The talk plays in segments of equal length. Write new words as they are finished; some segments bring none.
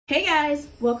Hey guys,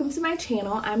 welcome to my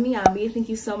channel. I'm Niambi. Thank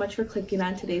you so much for clicking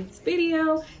on today's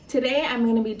video. Today I'm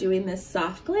going to be doing this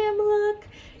soft glam look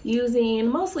using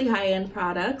mostly high-end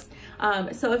products.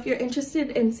 So if you're interested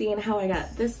in seeing how I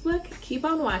got this look, keep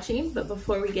on watching. But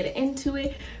before we get into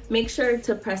it, make sure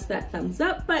to press that thumbs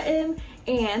up button.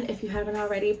 And if you haven't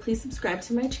already, please subscribe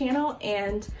to my channel.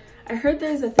 And I heard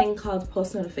there's a thing called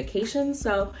post notifications.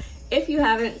 So if you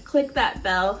haven't, click that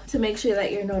bell to make sure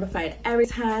that you're notified every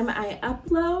time I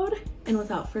upload. And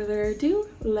without further ado,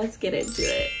 let's get into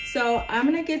it. So I'm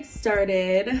gonna get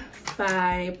started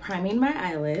by priming my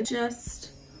eyelid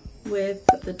just with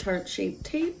the Tarte Shape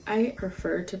Tape. I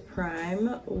prefer to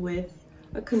prime with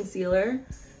a concealer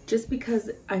just because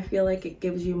I feel like it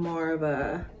gives you more of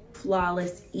a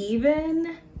flawless,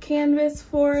 even canvas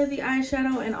for the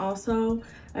eyeshadow. And also,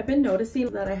 I've been noticing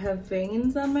that I have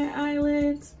veins on my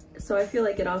eyelids, so I feel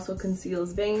like it also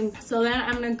conceals veins. So then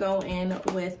I'm gonna go in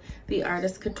with the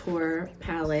Artist Couture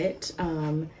palette.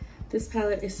 This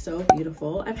palette is so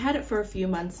beautiful. I've had it for a few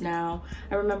months now.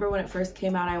 I remember when it first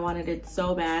came out, I wanted it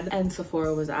so bad, and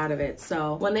Sephora was out of it.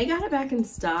 So when they got it back in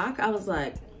stock, I was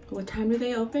like, what time do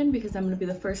they open? Because I'm gonna be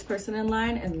the first person in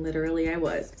line, and literally I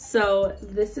was. So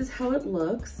this is how it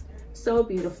looks. So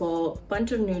beautiful,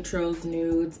 bunch of neutrals,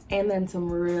 nudes, and then some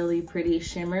really pretty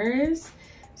shimmers.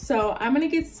 So I'm gonna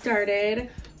get started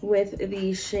with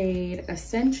the shade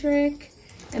Eccentric,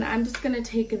 and I'm just gonna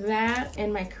take that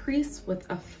in my crease with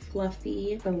a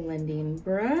fluffy blending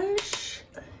brush,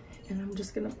 and I'm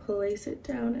just gonna place it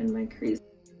down in my crease.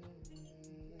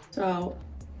 So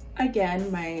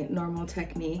again, my normal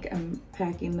technique, I'm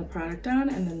packing the product on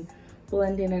and then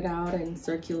blending it out in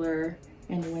circular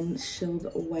and windshield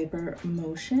wiper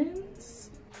motions.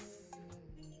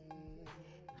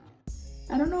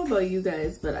 I don't know about you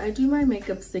guys, but I do my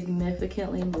makeup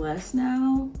significantly less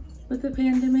now with the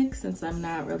pandemic since I'm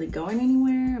not really going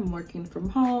anywhere. I'm working from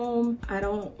home. I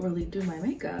don't really do my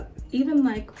makeup. Even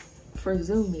like for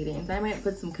Zoom meetings, I might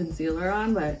put some concealer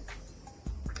on, but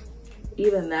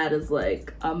even that is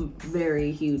like a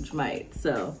very huge might.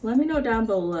 So let me know down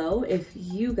below if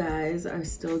you guys are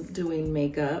still doing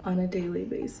makeup on a daily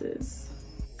basis.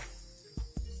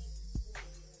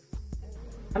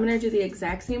 I'm gonna do the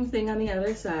exact same thing on the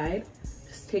other side,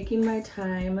 just taking my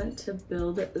time to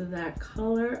build that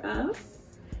color up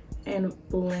and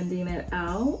blending it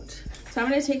out. So I'm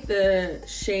gonna take the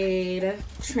shade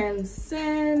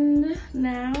Transcend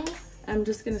now. I'm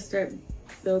just gonna start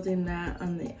building that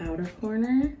on the outer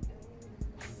corner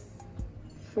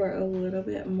for a little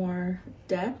bit more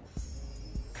depth.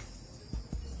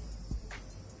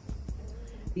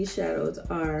 These shadows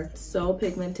are so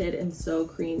pigmented and so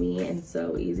creamy and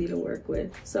so easy to work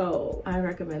with. So I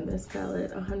recommend this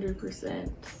palette 100%.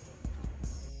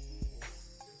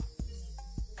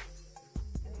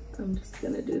 I'm just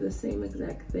gonna do the same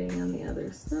exact thing on the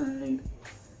other side.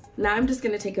 Now I'm just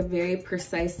gonna take a very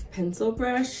precise pencil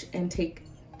brush and take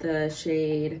the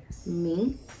shade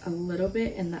Mink a little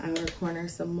bit in the outer corner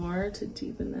some more to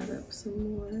deepen that up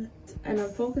some more. And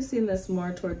I'm focusing this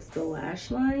more towards the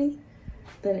lash line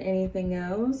than anything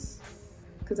else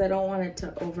because I don't want it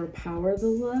to overpower the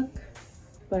look,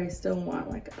 but I still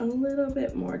want like a little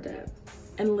bit more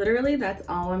depth. And literally that's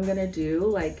all I'm gonna do,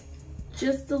 like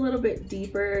just a little bit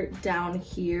deeper down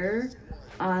here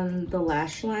on the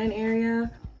lash line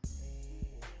area.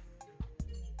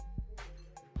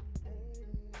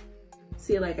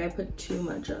 See, like I put too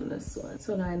much on this one,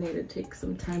 so now I need to take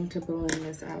some time to blend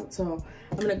this out. So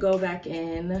I'm gonna go back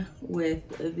in with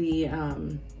the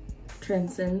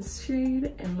Transcend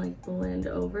shade and like blend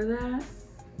over that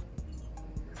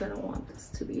because I don't want this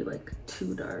to be like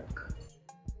too dark.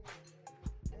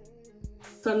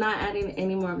 So I'm not adding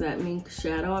any more of that Mink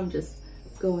shadow. I'm just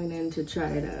going in to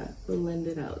try to blend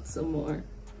it out some more.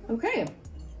 Okay,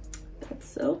 that's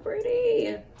so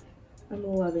pretty. I'm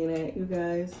loving it, you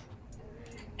guys.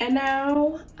 And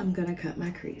now I'm gonna cut my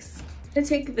crease. I'm gonna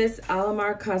take this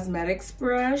Alamar Cosmetics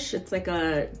brush. It's like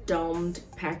a domed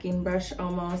packing brush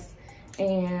almost.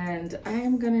 And I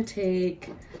am gonna take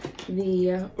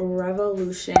the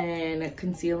Revolution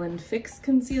Conceal and Fix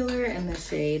Concealer in the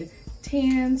shade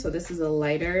Tan. So this is a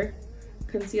lighter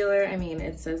concealer. I mean,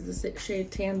 it says the shade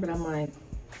Tan, but I'm like,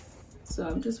 so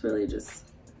I'm just really just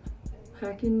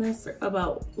packing this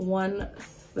about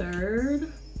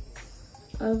 1/3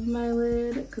 of my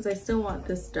lid because I still want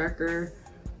this darker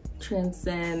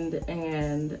Transcend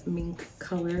and Mink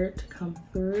color to come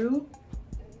through.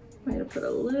 Might have put a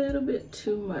little bit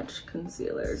too much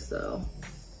concealer, so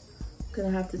I'm gonna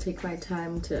have to take my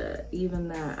time to even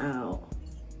that out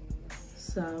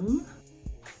some.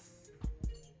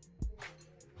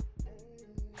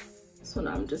 So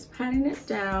now I'm just patting it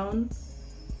down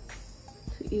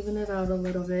to even it out a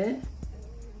little bit.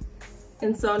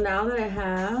 And so now that I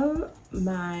have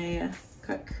my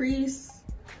cut crease,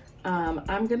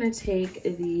 I'm gonna take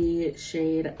the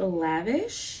shade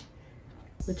Lavish,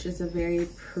 which is a very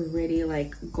pretty,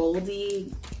 like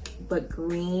goldy but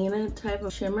green type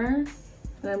of shimmer.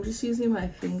 And I'm just using my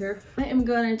finger. I am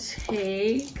gonna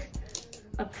take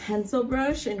a pencil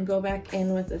brush and go back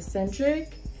in with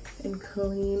Eccentric and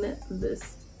clean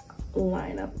this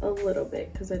line up a little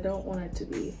bit because I don't want it to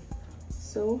be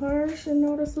so harsh and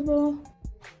noticeable.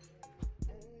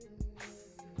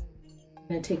 I'm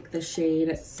gonna take the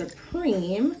shade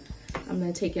Supreme. I'm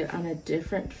gonna take it on a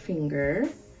different finger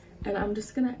and I'm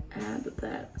just gonna add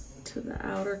that to the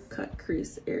outer cut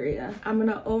crease area. I'm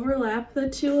gonna overlap the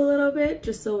two a little bit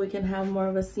just so we can have more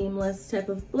of a seamless type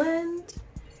of blend.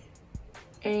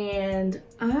 And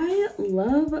I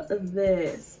love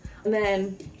this. And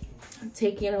then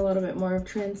taking a little bit more of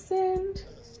Transcend,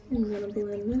 I'm gonna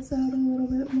blend this out a little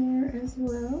bit more as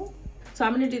well. So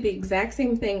I'm gonna do the exact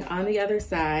same thing on the other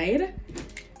side.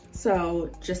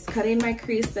 So just cutting my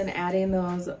crease and adding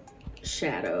those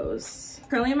shadows.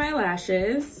 Curling my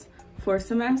lashes for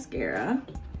some mascara.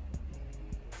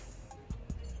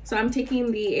 So I'm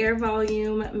taking the Air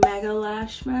Volume Mega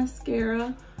Lash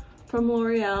Mascara from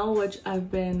Loreal, which I've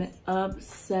been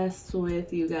obsessed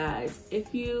with, you guys.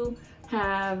 If you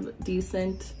have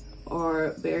decent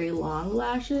or very long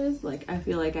lashes, like I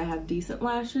feel like I have decent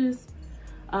lashes,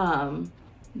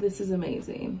 this is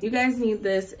amazing. You guys need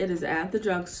this. It is at the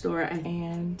drugstore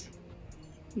and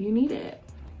you need it.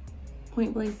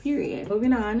 Point blank period.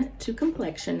 Moving on to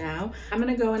complexion now. I'm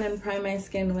gonna go in and prime my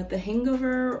skin with the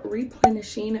Hangover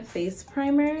Replenishing Face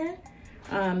Primer.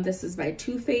 This is by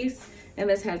Too Faced, and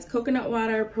this has coconut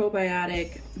water,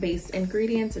 probiotic based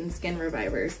ingredients, and skin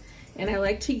revivers. And I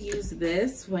like to use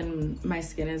this when my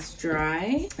skin is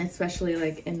dry, especially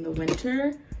like in the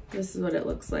winter. This is what it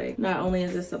looks like. Not only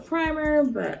is this a primer,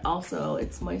 but also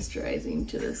it's moisturizing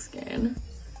to the skin.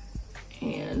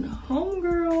 And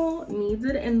homegirl needs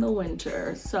it in the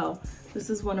winter. So this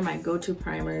is one of my go-to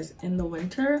primers in the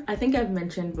winter. I think I've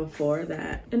mentioned before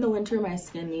that in the winter, my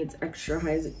skin needs extra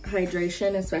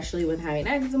hydration, especially with having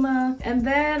eczema. And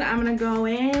then I'm gonna go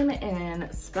in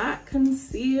and spot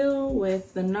conceal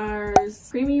with the Nars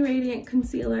Creamy Radiant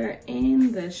Concealer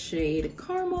in the shade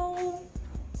Caramel.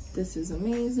 This is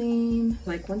amazing.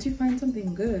 Like once you find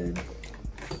something good,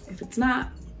 if it's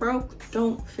not broke,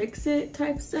 don't fix it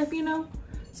type stuff, you know?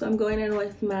 So I'm going in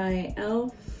with my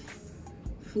e.l.f.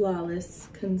 Flawless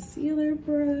Concealer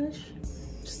brush.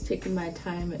 Just taking my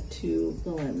time to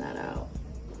blend that out.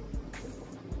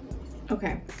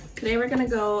 Okay, today we're gonna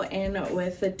go in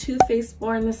with the Too Faced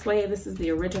Born This Way. This is the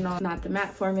original, not the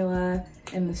matte formula,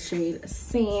 in the shade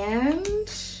Sand.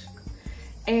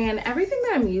 And everything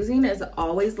that I'm using is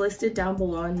always listed down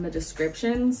below in the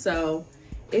description. So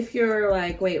if you're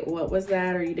like, wait, what was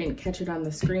that? Or you didn't catch it on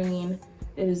the screen,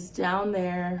 it is down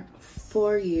there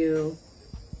for you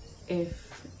if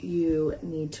you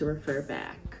need to refer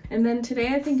back. And then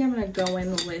today I think I'm gonna go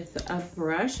in with a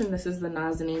brush, and this is the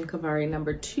Nazanin Kavari No.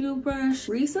 2 brush.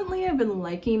 Recently I've been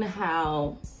liking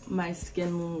how my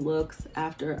skin looks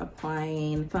after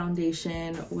applying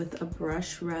foundation with a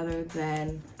brush rather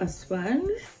than a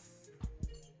sponge.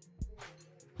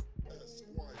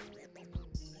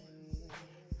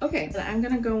 Okay, so I'm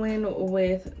gonna go in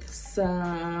with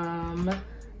some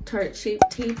Tarte Shape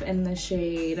Tape in the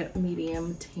shade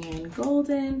Medium Tan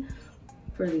Golden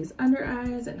for these under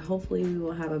eyes, and hopefully we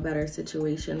will have a better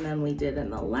situation than we did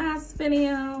in the last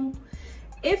video.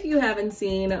 If you haven't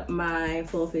seen my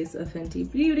full face of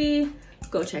Fenty Beauty,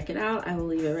 go check it out. I will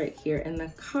leave it right here in the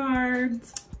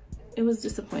cards. It was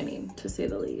disappointing, to say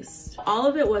the least. All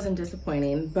of it wasn't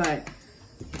disappointing, but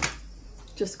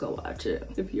just go watch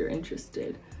it if you're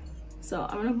interested. So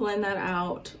I'm gonna blend that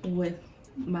out with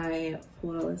my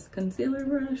Flawless Concealer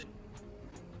brush.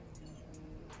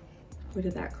 Where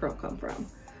did that curl come from?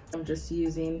 I'm just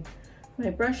using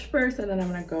my brush first, and then I'm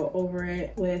gonna go over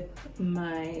it with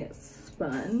my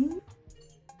sponge.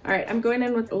 All right, I'm going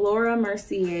in with Laura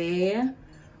Mercier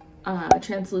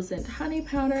translucent honey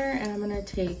powder, and I'm gonna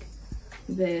take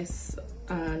this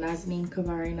Nazanin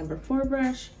Kavari No. 4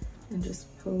 brush and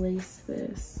just place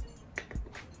this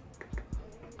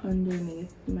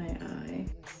underneath my eye.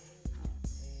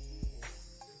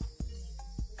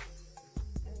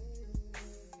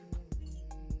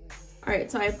 All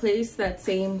right, so I placed that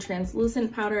same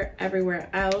translucent powder everywhere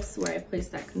else where I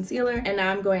placed that concealer. And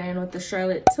now I'm going in with the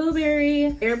Charolette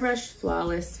Tilbury Airbrush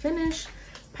Flawless Finish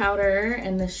powder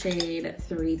in the shade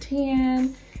 3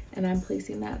 Tan. And I'm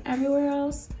placing that everywhere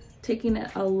else. taking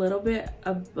it a little bit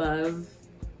above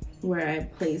where I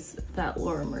place that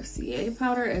Laura Mercier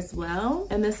powder as well.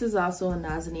 And this is also a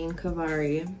Nazanin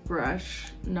Kavari brush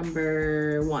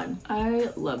number 1. I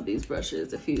love these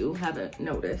brushes if you haven't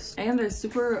noticed. And they're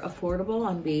super affordable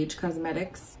on Beige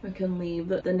Cosmetics. I can leave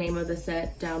the name of the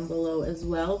set down below as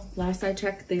well. Last I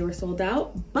checked, they were sold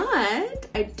out, but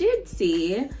I did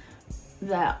see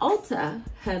that Ulta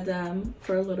had them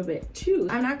for a little bit too.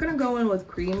 I'm not gonna go in with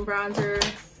cream bronzer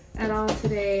at all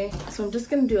today, so I'm just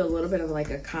gonna do a little bit of like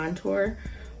a contour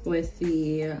with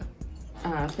the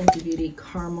Fenty Beauty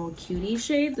Caramel Cutie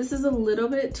shade. This is a little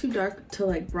bit too dark to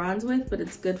like bronze with, but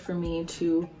it's good for me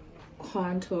to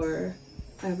contour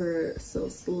ever so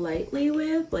slightly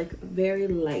with, like very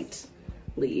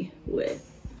lightly with,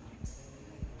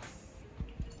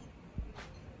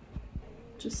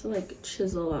 just to like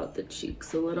chisel out the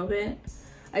cheeks a little bit.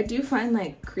 I do find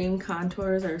like cream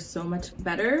contours are so much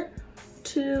better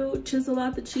to chisel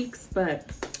out the cheeks, but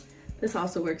this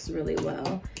also works really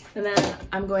well. And then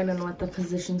I'm going in with the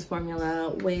Physicians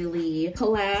Formula Weylie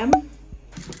Glam.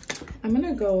 I'm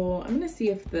gonna see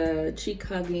if the cheek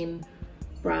hugging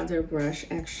bronzer brush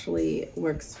actually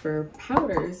works for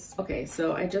powders. Okay,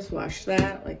 so I just washed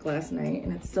that like last night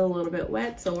and it's still a little bit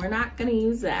wet, so we're not gonna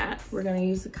use that. We're gonna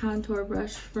use the contour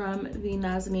brush from the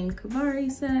Nazanin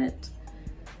Kavari set.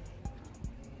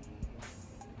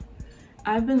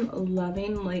 I've been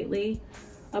loving lately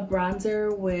a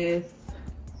bronzer with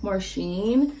more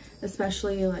sheen,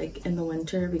 especially like in the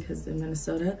winter, because in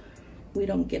Minnesota we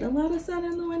don't get a lot of sun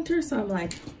in the winter, so I'm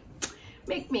like,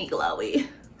 make me glowy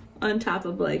on top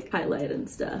of like highlight and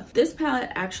stuff. This palette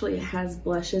actually has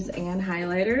blushes and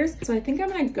highlighters, so I think I'm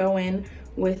gonna go in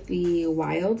with the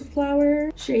Wildflower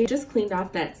shade. Just cleaned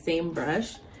off that same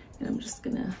brush and I'm just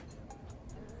gonna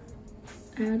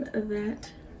add that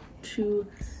to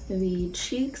the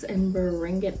cheeks and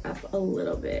bring it up a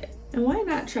little bit. And why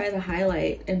not try the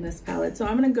highlight in this palette? So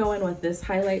I'm gonna go in with this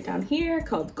highlight down here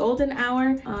called Golden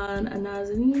Hour on a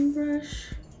Nazanin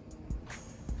brush.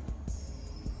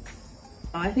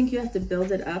 I think you have to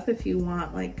build it up if you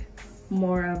want like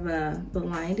more of a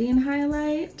blinding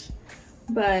highlight,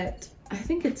 but I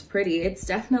think it's pretty. It's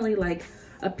definitely like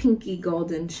a pinky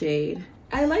golden shade.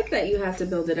 I like that you have to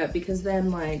build it up, because then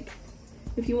like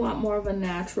if you want more of a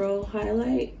natural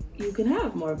highlight, you can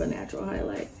have more of a natural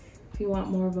highlight. If you want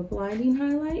more of a blinding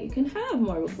highlight, you can have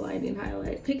more of a blinding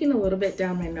highlight. Picking a little bit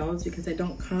down my nose because I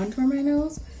don't contour my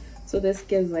nose, so this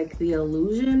gives like the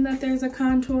illusion that there's a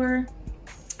contour.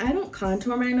 I don't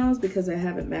contour my nose because I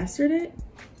haven't mastered it,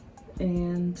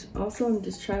 and also I'm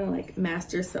just trying to like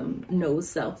master some nose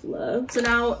self-love. So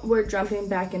now we're jumping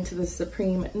back into the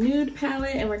Supreme Nude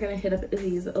palette and we're gonna hit up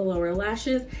these lower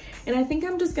lashes, and I think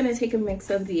I'm just gonna take a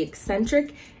mix of the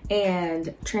Eccentric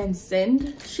and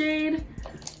Transcend shade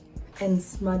and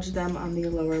smudge them on the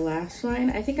lower lash line.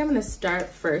 I think I'm gonna start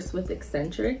first with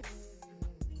Eccentric.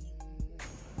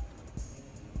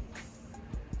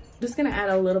 Just gonna add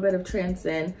a little bit of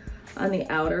Transcend on the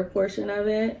outer portion of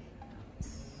it.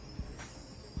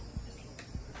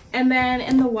 And then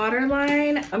in the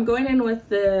waterline, I'm going in with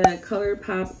the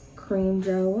Colourpop Cream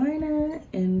Gel Liner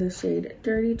in the shade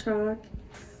Dirty Talk.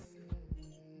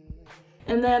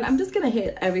 And then I'm just gonna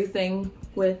hit everything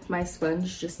with my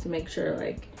sponge just to make sure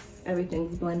like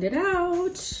everything's blended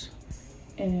out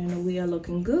and we are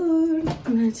looking good.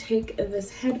 I'm gonna take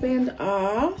this headband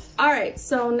off. All right,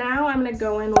 so now I'm gonna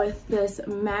go in with this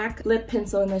MAC lip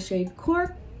pencil in the shade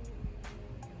Cork.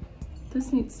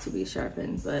 This needs to be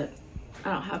sharpened, but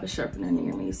I don't have a sharpener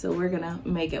near me, so we're gonna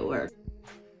make it work.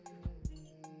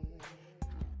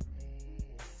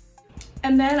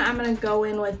 And then I'm gonna go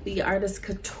in with the Artist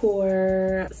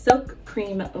Couture Silk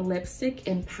Cream Lipstick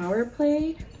in Power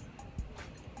Play.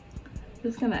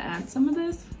 Just gonna add some of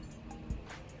this.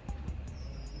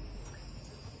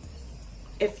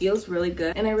 It feels really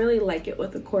good, and I really like it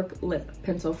with the Cork lip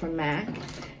pencil from MAC.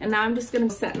 And now I'm just gonna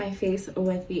set my face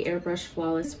with the Airbrush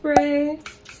Flawless Spray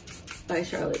by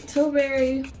Charlotte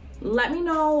Tilbury. Let me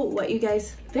know what you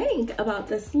guys think about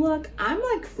this look. I'm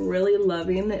like really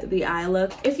loving the eye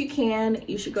look. If you can,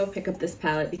 you should go pick up this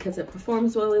palette because it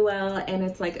performs really well and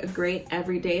it's like a great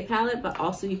everyday palette, but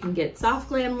also you can get soft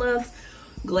glam looks,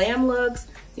 glam looks.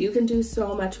 You can do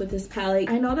so much with this palette.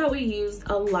 I know that we used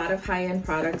a lot of high-end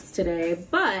products today,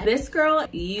 but this girl,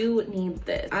 you need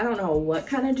this. I don't know what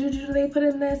kind of juju they put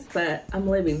in this, but I'm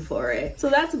living for it. So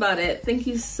that's about it. Thank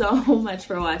you so much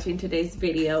for watching today's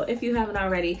video. If you haven't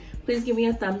already, please give me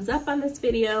a thumbs up on this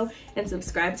video and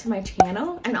subscribe to my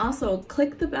channel. And also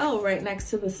click the bell right next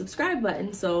to the subscribe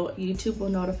button so YouTube will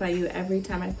notify you every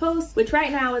time I post, which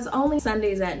right now is only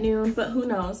Sundays at noon, but who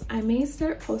knows, I may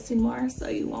start posting more, so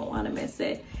you won't want to miss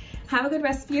it. Have a good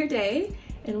rest of your day,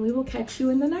 and we will catch you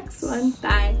in the next one.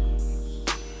 Bye.